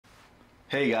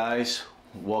Hey guys,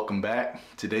 welcome back.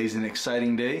 Today's an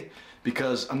exciting day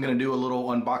because I'm going to do a little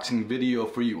unboxing video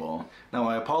for you all. Now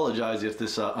I apologize if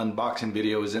this unboxing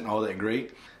video isn't all that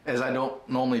great, as I don't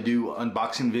normally do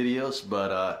unboxing videos,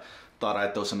 but thought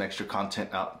I'd throw some extra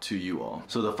content out to you all.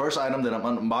 So the first item that I'm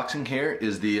unboxing here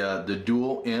is the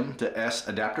dual M to S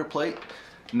adapter plate.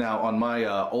 Now on my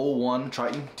old one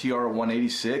Triton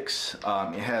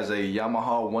TR186, it has a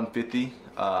Yamaha 150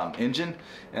 engine,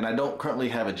 and I don't currently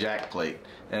have a jack plate,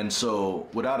 and so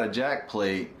without a jack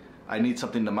plate I need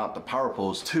something to mount the power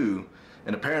poles to,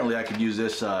 and apparently I could use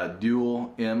this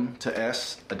dual M to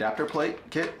S adapter plate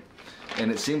kit, and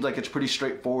it seems like it's pretty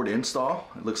straightforward to install.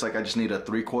 It looks like I just need a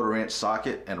 3/4 inch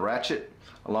socket and ratchet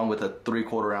along with a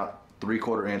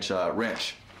 3/4 inch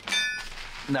wrench.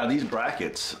 Now these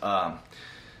brackets,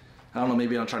 I don't know,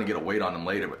 maybe I'm trying to get a weight on them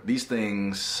later, but these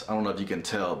things, I don't know if you can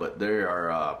tell, but they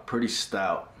are pretty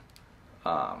stout.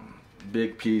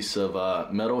 Big piece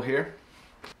of metal here.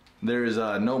 There is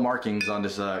no markings on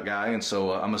this guy, and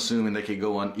so I'm assuming they could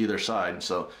go on either side.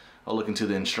 So I'll look into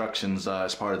the instructions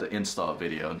as part of the install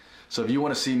video. So if you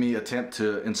want to see me attempt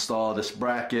to install this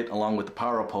bracket along with the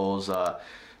power poles,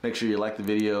 make sure you like the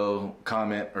video,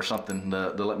 comment or something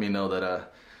to let me know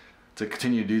that to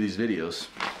continue to do these videos.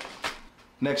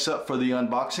 Next up for the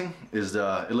unboxing is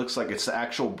it looks like it's the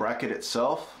actual bracket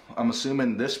itself. I'm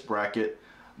assuming this bracket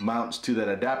mounts to that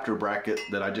adapter bracket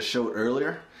that I just showed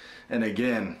earlier. And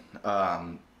again,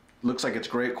 looks like it's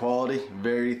great quality,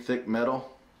 very thick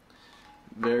metal,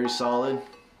 very solid,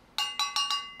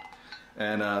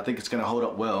 and I think it's going to hold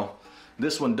up well.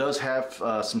 This one does have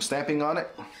some stamping on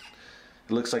it.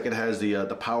 It looks like it has the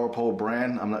Power Pole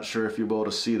brand. I'm not sure if you'll be able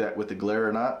to see that with the glare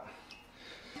or not.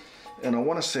 And I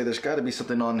want to say there's got to be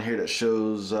something on here that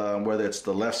shows whether it's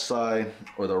the left side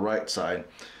or the right side.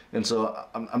 And so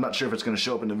I'm not sure if it's going to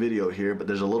show up in the video here, but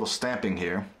there's a little stamping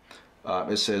here.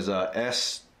 It says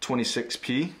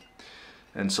S26P,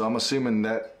 and so I'm assuming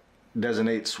that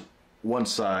designates one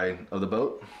side of the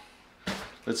boat.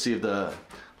 Let's see if the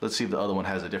other one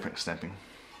has a different stamping.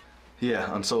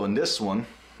 Yeah, and so in this one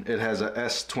it has a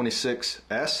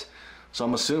S26S. So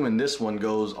I'm assuming this one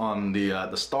goes on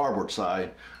the starboard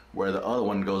side, where the other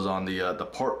one goes on the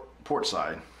port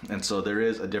side. And so there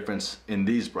is a difference in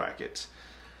these brackets.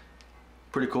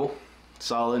 Pretty cool,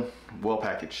 solid, well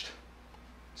packaged.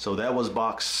 So that was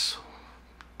box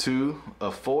 2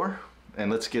 of 4,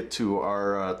 and let's get to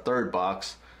our third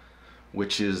box,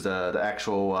 which is the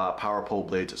actual power pole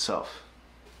blades itself.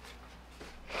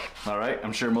 All right,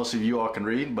 I'm sure most of you all can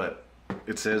read, but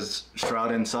it says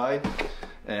Stroud inside.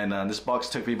 And this box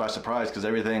took me by surprise because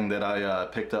everything that I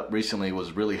picked up recently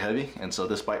was really heavy, and so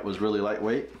this bike was really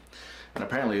lightweight. And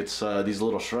apparently it's these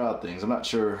little shroud things. I'm not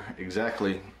sure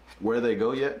exactly where they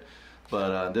go yet,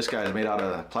 but this guy is made out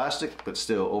of plastic, but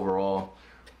still overall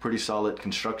pretty solid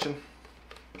construction.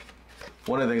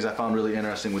 One of the things I found really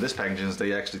interesting with this packaging is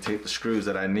they actually tape the screws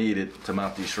that I needed to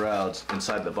mount these shrouds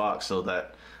inside the box so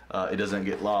that it doesn't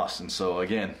get lost. And so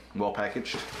again, well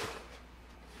packaged.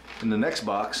 In the next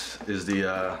box is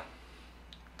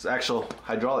it's actual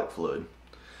hydraulic fluid,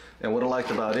 and what I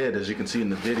liked about it, as you can see in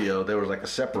the video, there was like a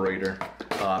separator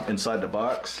inside the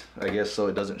box, I guess, so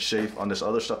it doesn't chafe on this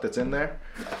other stuff that's in there.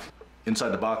 Inside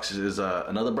the box is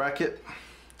another bracket.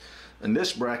 In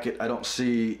this bracket I don't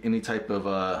see any type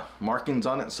of markings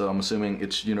on it, so I'm assuming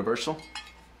it's universal.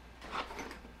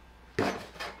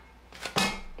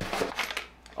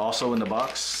 Also in the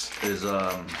box is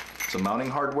some mounting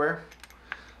hardware.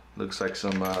 Looks like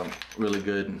some really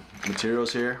good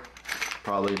materials here,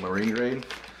 probably marine grade,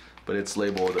 but it's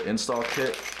labeled the install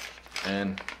kit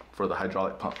and for the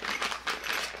hydraulic pump.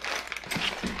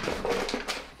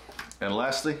 And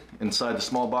lastly, inside the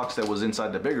small box that was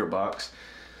inside the bigger box,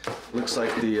 looks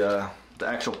like the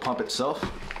actual pump itself.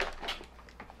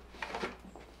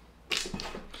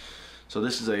 So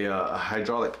this is a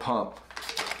hydraulic pump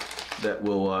that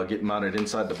will get mounted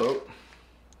inside the boat.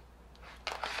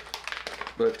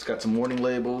 But it's got some warning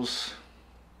labels.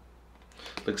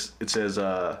 It says, you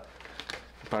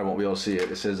probably won't be able to see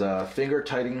it. It says finger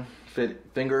tighten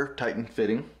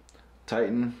fitting,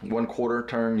 tighten 1/4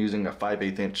 turn using a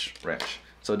 5/8 inch wrench.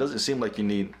 So it doesn't seem like you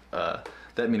need that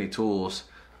many tools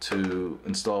to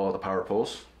install the power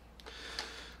poles.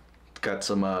 It's got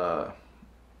some, I'm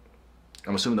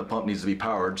assuming the pump needs to be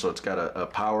powered, so it's got a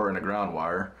power and a ground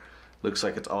wire. Looks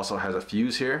like it also has a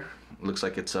fuse here. Looks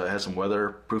like it has some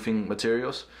weatherproofing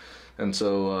materials. And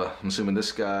so I'm assuming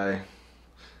this guy,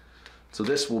 so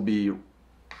this will be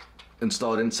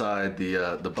installed inside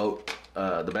the boat,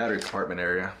 the battery compartment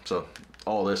area. So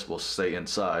all this will stay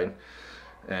inside.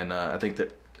 And I think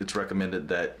that it's recommended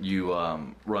that you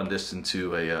run this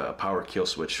into a power kill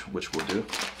switch, which we'll do.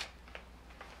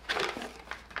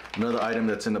 Another item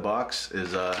that's in the box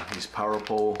is these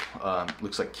PowerPole,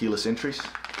 looks like keyless entries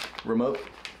remote.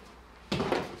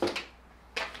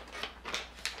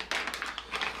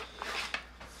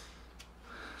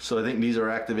 So I think these are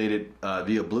activated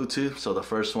via Bluetooth. So the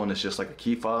first one is just like a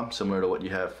key fob, similar to what you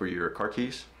have for your car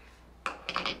keys.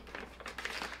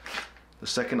 The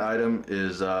second item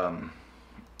is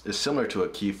similar to a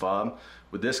key fob.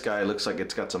 With this guy, it looks like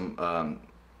it's got some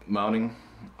mounting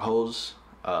holes.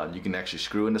 You can actually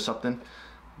screw into something,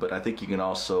 but I think you can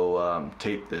also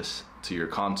tape this to your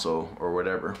console or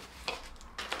whatever.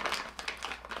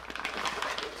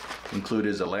 Included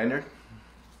is a lanyard.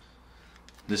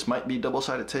 This might be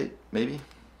double-sided tape, maybe.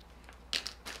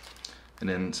 And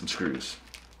then some screws.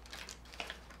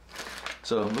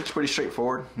 So it looks pretty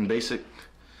straightforward and basic.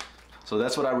 So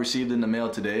that's what I received in the mail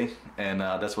today, and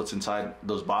that's what's inside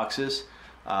those boxes.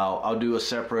 I'll do a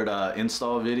separate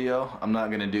install video. I'm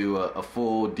not gonna do a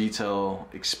full detail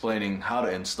explaining how to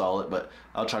install it, but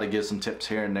I'll try to give some tips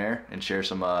here and there and share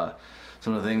some of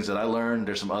the things that I learned.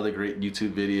 There's some other great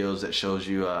YouTube videos that shows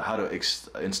you how to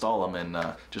install them,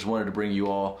 and just wanted to bring you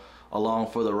all along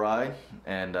for the ride.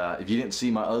 And if you didn't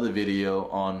see my other video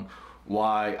on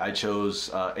why I chose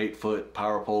 8-foot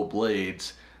PowerPole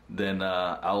blades, then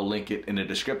I'll link it in the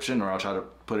description, or I'll try to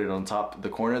put it on top of the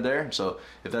corner there. So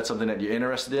if that's something that you're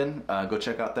interested in, go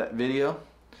check out that video.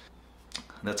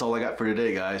 That's all I got for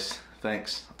today, guys.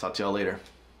 Thanks. I'll talk to y'all later.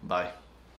 Bye.